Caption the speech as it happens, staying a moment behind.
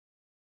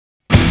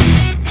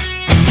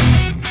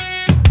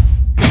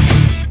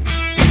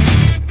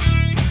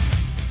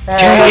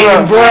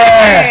Team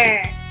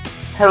Breh!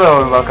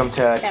 Hello and welcome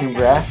to Team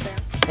Breh.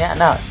 Yeah,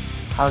 no.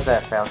 How's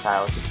that fail,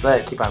 Kyle? Just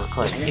let it keep on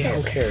recording. Yeah,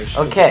 who cares?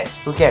 Okay,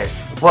 who cares?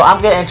 Well,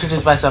 I'm gonna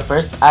introduce myself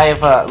first. I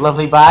have a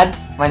lovely bod.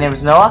 My name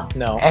is Noah.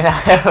 No. And I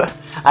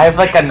have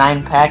like a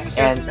 9-pack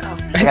and...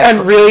 And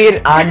really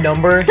an odd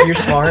number? You're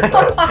smart.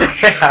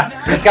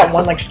 Yeah. He's got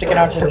one like sticking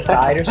out to the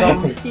side or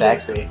something? It's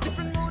actually...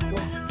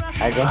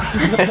 I go...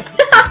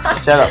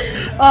 Shut up.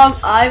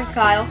 I'm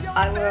Kyle.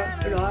 I wear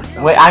a fedora.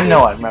 So Wait, I'm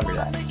Noah. Remember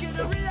that.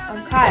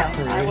 I'm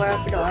Kyle. I wear a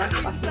fedora.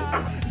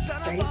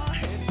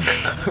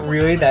 Ready?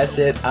 Really? That's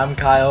it? I'm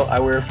Kyle. I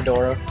wear a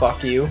fedora.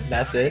 Fuck you.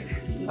 That's it?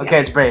 Okay,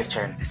 it's Bray's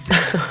turn.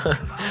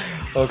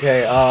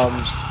 Okay,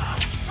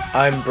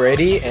 I'm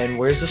Brady, and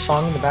where's the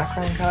song in the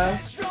background, Kyle?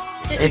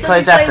 It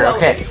plays after,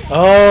 okay.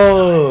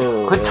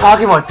 Oh! Quit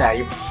talking about that.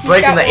 You're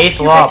breaking the 8th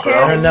law, bro.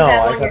 I don't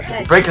know.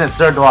 You're breaking the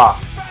 3rd law.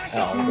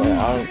 Oh, okay.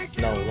 I don't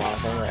know the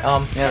last one.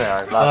 Right. Yeah,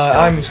 there are.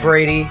 I'm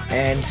Brady,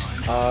 and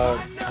I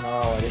don't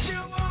know.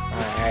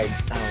 I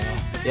don't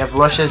know. You have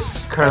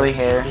luscious curly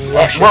hair.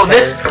 Luscious well,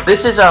 hair.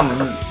 this is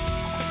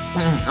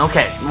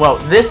okay. Well,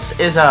 this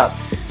is a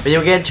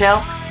video game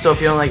channel. So if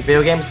you don't like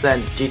video games,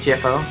 then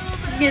GTFO.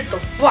 Get the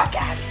fuck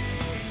out of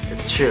here.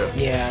 It's true.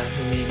 Yeah,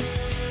 I mean,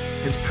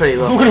 It's pretty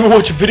I'm lovely. gonna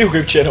watch a video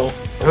game channel.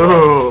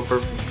 Ooh,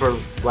 for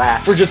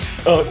laughs. For just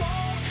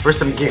for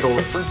some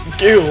giggles. for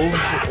giggles.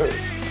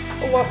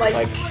 I want my,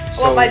 Like, I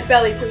want my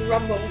belly to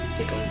rumble with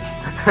tickles.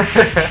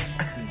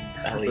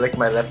 Lick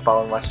my left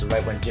ball and watch the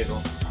right one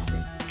jiggle.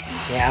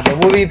 Yeah, but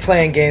we'll be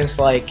playing games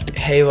like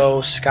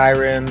Halo,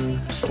 Skyrim,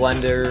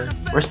 Slender.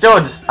 We're still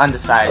just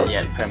undecided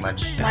yet, pretty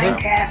much.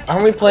 Minecraft.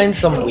 Aren't we playing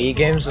some Wii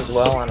games as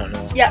well? I don't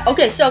know. Yeah.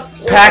 Okay. So.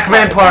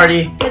 Pac-Man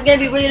Party. It's gonna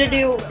be we're gonna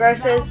do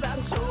versus.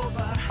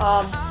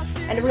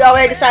 And we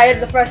already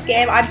decided the first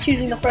game. I'm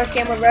choosing the first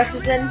game we're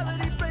versus in.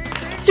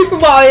 Super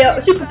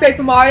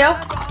Paper Mario.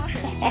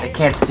 I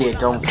can't see it.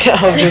 Don't.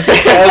 I was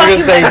gonna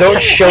say,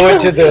 don't show it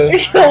to the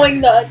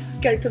Showing the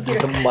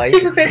computer. the mic.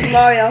 Super Paper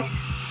Mario.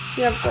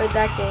 You haven't played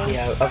that game.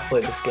 Yeah, I've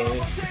played this game.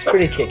 It's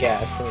pretty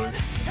kick-ass. I mean,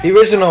 the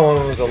original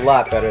one was a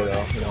lot better,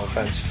 though. No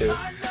offense to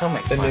Don't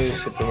make the fun. new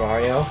Super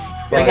Mario.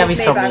 They But gotta be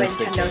so Made by mean to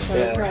the Nintendo, kids. so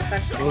there's no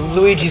offense.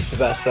 Luigi's the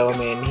best, though. I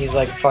mean, he's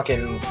like fucking.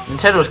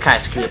 Nintendo's kind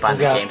of screwed up on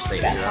the Yeah. game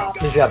slated, though.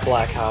 He's got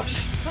black hops.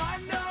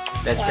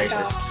 That's Black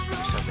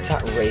racist. It's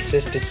not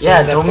racist. Just Yeah,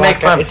 saying that don't black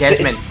make fun guy- of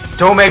Desmond.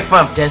 Don't make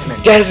fun of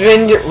Desmond.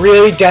 Desmond,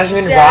 really?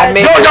 Desmond Yeah,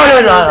 Rodman?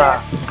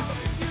 No.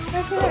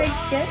 That's what I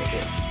get.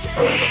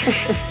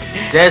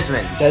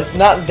 Desmond.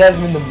 Not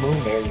Desmond the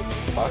Moon Bear, you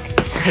fuck.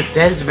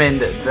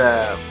 Desmond,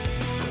 the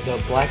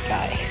black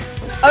guy.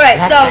 All right.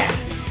 So.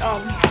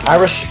 I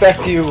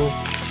respect you,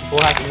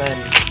 black men.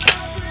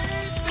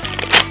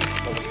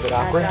 That was a bit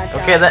awkward.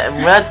 Okay,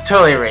 that's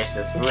totally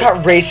racist. It's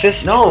not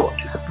racist. No,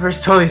 we're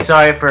totally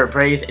sorry for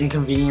Bray's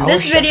inconvenience.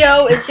 This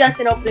video is just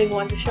an opening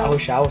one to I show.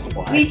 wish I was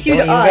black. Me too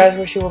Don't to you us. guys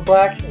wish you were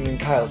black? I mean,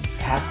 Kyle's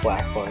half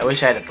black, I but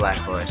wish I had a black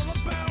horse.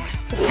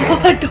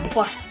 What the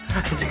fuck?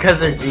 It's because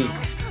they're deep.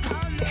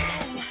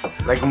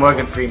 Like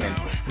Morgan Freeman,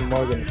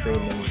 Morgan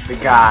Freeman. the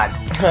god.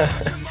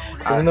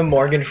 Some of the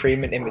Morgan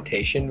Freeman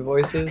imitation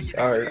voices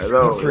are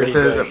Hello, pretty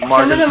this is good. Morgan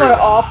Some of them Freeman. are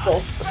awful.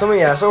 Some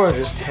are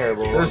just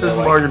terrible. This They're is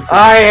like, Morgan Freeman.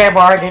 I am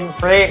Morgan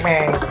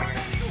Freeman.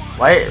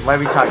 Why are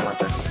we talking about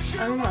this?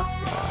 I don't know.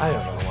 I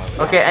don't know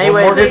why. Okay,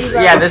 anyway, Morgan-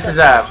 this is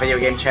a video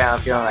game channel.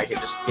 If you don't like it,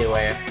 just get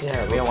away.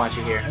 Yeah, We don't want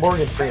you here.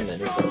 Morgan Freeman is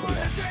the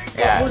best.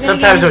 Yeah, We're gonna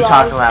sometimes give you we'll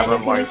talk love, a lot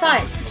and about it's gonna be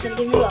Morgan. fine. It's gonna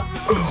give you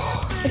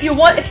love. If you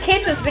came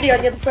to this video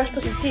and you're the first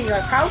person seeing, you're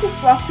like, how the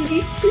fuck do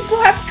these people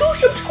have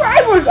 2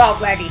 subscribers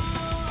already?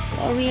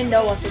 Well, me and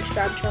Noah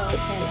subscribe to our own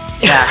channel.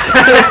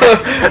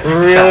 Yeah.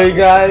 Really,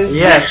 guys?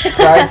 Yes.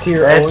 Subscribe to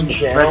your That's own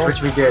channel.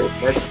 what we did.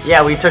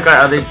 Yeah, we took our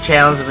other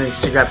channels and we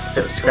subscribed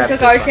We to took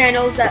this our one.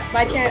 channels,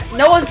 my channel.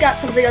 Noah's got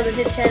some videos on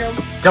his channel.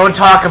 Don't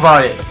talk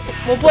about it.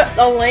 We'll put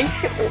a link.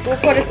 We'll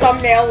put a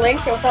thumbnail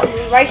link or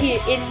something right here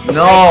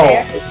No.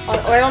 right there,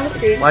 right on the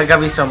screen. Why you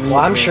gotta be so mean? Well,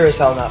 I'm to me? sure as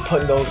hell not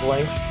putting those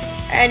links.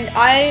 And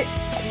my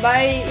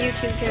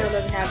YouTube channel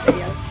doesn't have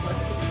videos.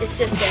 It's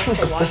just there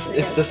to watch it's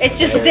videos. just It's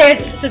just there. there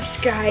to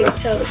subscribe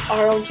to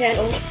our own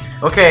channels.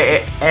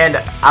 Okay, and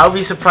I'll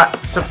be surprised.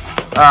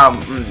 Surprised.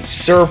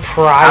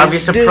 I'll be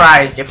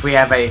surprised if we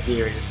have any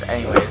viewers.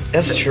 Anyways,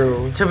 That's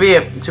true. to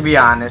be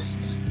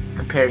honest,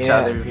 compared to Yeah.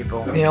 other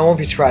people, Yeah, I won't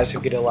be surprised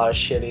if we get a lot of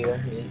shit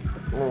either. I mean,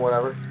 or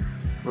whatever.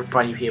 we're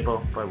funny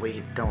people, but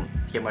we don't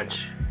get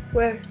much.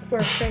 We're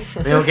afraid.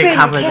 We don't get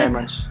complimented very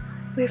much.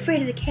 We're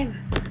afraid of the camera.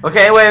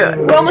 Okay, wait.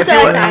 We're almost if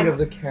out you,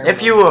 of time.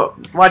 If you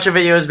watch our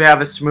videos, we have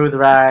a smooth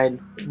ride.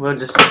 We'll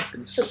just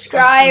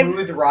Subscribe.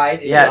 Smooth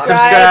ride. yeah, Subscribe,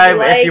 subscribe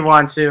if you like,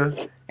 want to,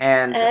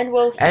 and And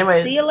we'll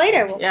Anyway, see you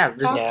later. yeah,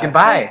 just Yeah.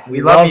 goodbye.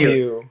 We love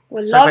you.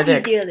 We Suck love my you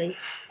dick. dearly.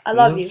 I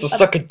love you. So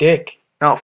suck a dick.